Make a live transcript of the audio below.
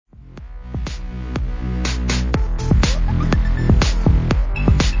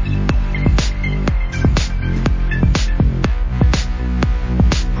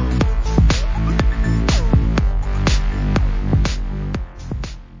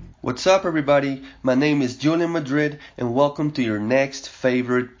What's up, everybody? My name is Julian Madrid, and welcome to your next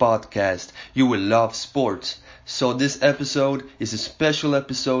favorite podcast. You will love sports. So, this episode is a special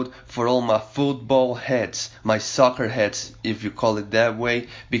episode for all my football heads, my soccer heads, if you call it that way,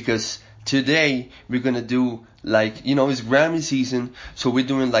 because today we're gonna do it's Grammy season, so we're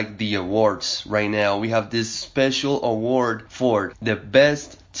doing like the awards right now. We have this special award for the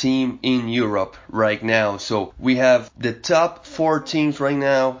best team in Europe right now. So we have the top four teams right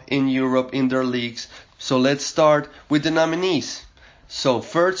now in Europe in their leagues. So let's start with the nominees. So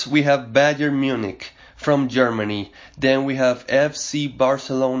first we have Bayern Munich from Germany. Then we have FC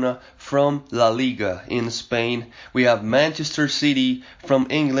Barcelona from La Liga in Spain. We have Manchester City from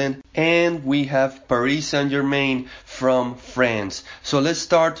England. And we have Paris Saint-Germain from France. So let's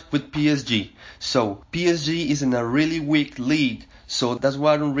start with PSG. So PSG is in a really weak league. So that's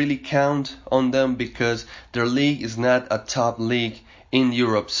why I don't really count on them, because their league is not a top league in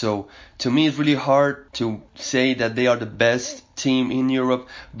Europe. So to me it's really hard to say that they are the best team in Europe,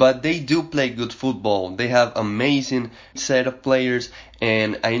 but they do play good football. They have amazing set of players,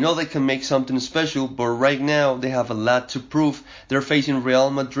 and I know they can make something special, but right now they have a lot to prove. They're facing Real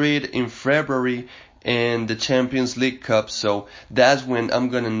Madrid in February in the Champions League Cup, so that's when I'm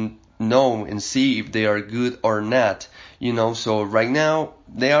gonna know and see if they are good or not. So right now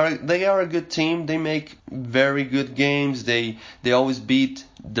they are a good team. They make very good games. They always beat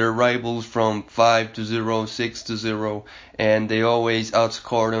their rivals from 5-0, 6-0, and they always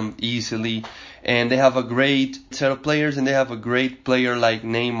outscore them easily. And they have a great set of players, and they have a great player like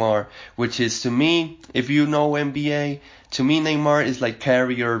Neymar, which is, to me, if you know NBA, to me Neymar is like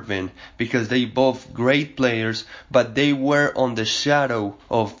Kyrie Irving, because they both great players, but they were on the shadow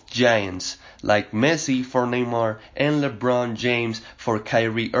of giants like Messi for Neymar and LeBron James for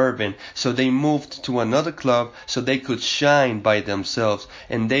Kyrie Irving. So they moved to another club so they could shine by themselves,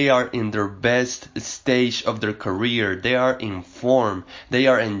 and they are in their best stage of their career. They are in form. They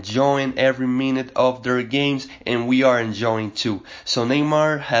are enjoying every minute of their games, and we are enjoying too. So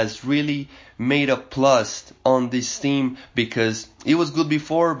Neymar has really made a plus on this team, because it was good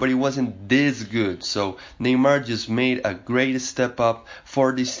before, but it wasn't this good. So Neymar just made a great step up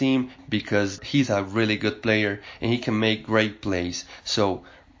for this team, because he's a really good player and he can make great plays. So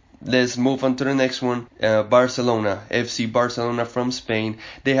let's move on to the next one. Barcelona, FC Barcelona from Spain.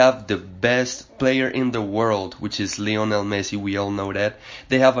 They have the best player in the world, which is Lionel Messi. We all know that.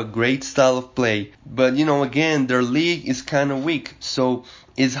 They have a great style of play, but again, their league is kind of weak. So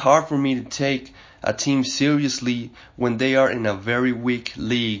it's hard for me to take a team seriously when they are in a very weak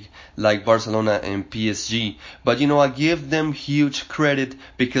league like Barcelona and PSG. But I give them huge credit,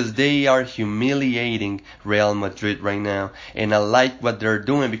 because they are humiliating Real Madrid right now, and I like what they're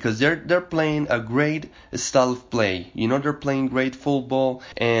doing, because they're playing a great style of play. They're playing great football,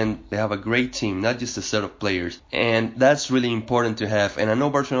 and they have a great team, not just a set of players, and that's really important to have. And I know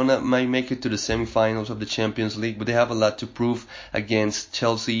Barcelona might make it to the semifinals of the Champions League, but they have a lot to prove against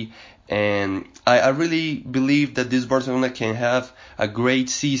Chelsea. And I really believe that this Barcelona can have a great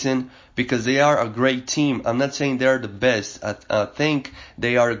season, because they are a great team. I'm not saying they're the best. I think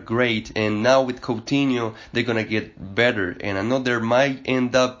they are great. And now with Coutinho, they're going to get better. And I know they might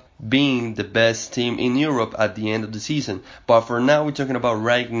end up being the best team in Europe at the end of the season. But for now, we're talking about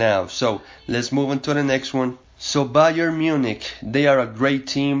right now. So let's move on to the next one. So Bayern Munich, they are a great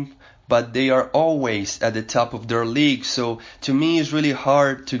team, but they are always at the top of their league. So to me, it's really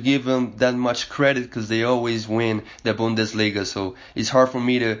hard to give them that much credit, because they always win the Bundesliga. So it's hard for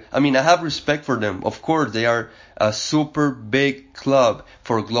me to, I have respect for them. Of course, they are a super big club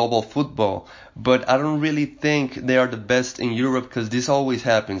for global football, but I don't really think they are the best in Europe, because this always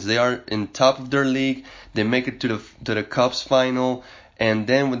happens. They are in top of their league. They make it to the Cups final. And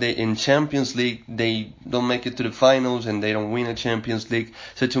then when they in Champions League, they don't make it to the finals, and they don't win a Champions League.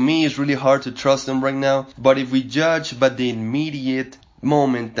 So to me, it's really hard to trust them right now. But if we judge by the immediate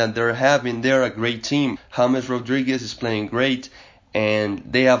moment that they're having, they're a great team. James Rodriguez is playing great, and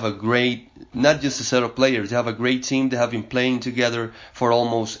they have a great, not just a set of players, they have a great team. They have been playing together for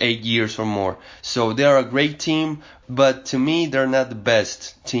almost 8 years or more. So they are a great team, but to me, they're not the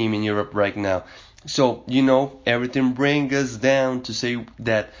best team in Europe right now. So, everything brings us down to say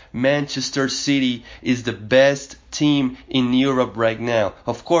that Manchester City is the best team in Europe right now.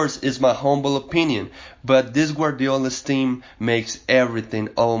 Of course, it's my humble opinion, but this Guardiola's team makes everything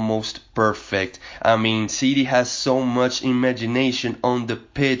almost perfect. City has so much imagination on the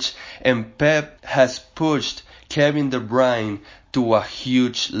pitch, and Pep has pushed Kevin De Bruyne to a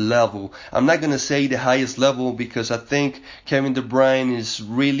huge level. I'm not going to say the highest level, because I think Kevin De Bruyne is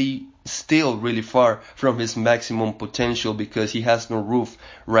really still really far from his maximum potential because he has no roof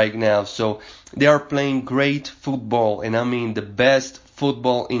right now. So they are playing great football, and I mean the best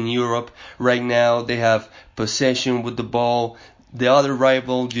football in Europe right now. They have possession with the ball. The other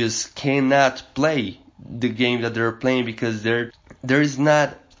rival just cannot play the game that they're playing because there is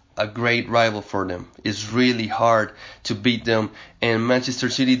not a great rival for them. It's really hard to beat them, and Manchester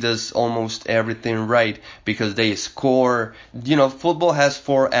City does almost everything right because they score. Football has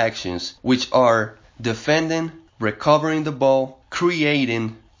four actions, which are defending, recovering the ball,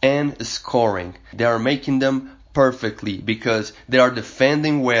 creating, and scoring. They are making them perfectly because they are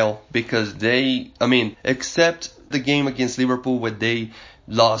defending well because except the game against Liverpool where they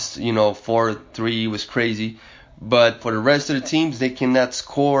lost, 4-3 was crazy. But for the rest of the teams, they cannot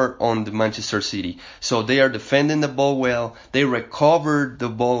score on the Manchester City. So they are defending the ball well. They recover the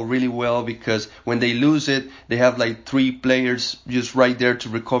ball really well because when they lose it, they have like three players just right there to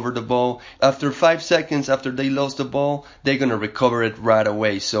recover the ball. After 5 seconds after they lost the ball, they're going to recover it right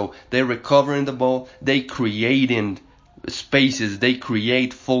away. So they're recovering the ball. They creating spaces. They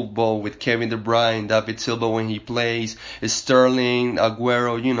create football with Kevin De Bruyne, David Silva when he plays, Sterling,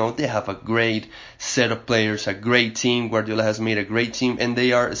 Aguero. They have a great set of players, a great team. Guardiola has made a great team, and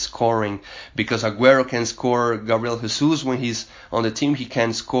they are scoring because Aguero can score. Gabriel Jesus, when he's on the team, he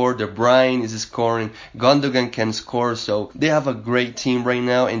can score. De Bruyne is scoring. Gundogan can score. So they have a great team right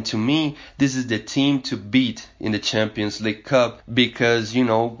now, and to me, this is the team to beat in the Champions League Cup because,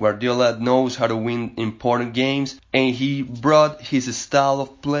 Guardiola knows how to win important games, and he brought his style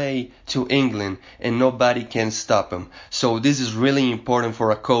of play to England, and nobody can stop him. So this is really important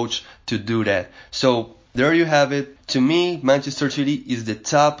for a coach to do that. So there you have it. To me, Manchester City is the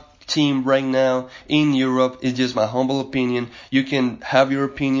top team right now in Europe. It's just my humble opinion. You can have your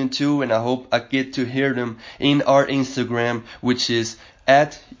opinion too, and I hope I get to hear them in our Instagram, which is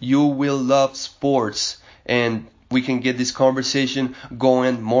at You Will Love Sports, and we can get this conversation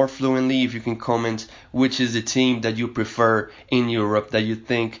going more fluently if you can comment which is the team that you prefer in Europe that you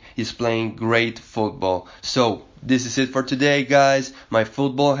think is playing great football. So this is it for today, guys. My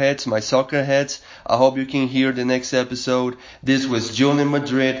football heads, my soccer heads. I hope you can hear the next episode. This was Julian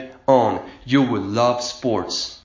Madrid on You Will Love Sports.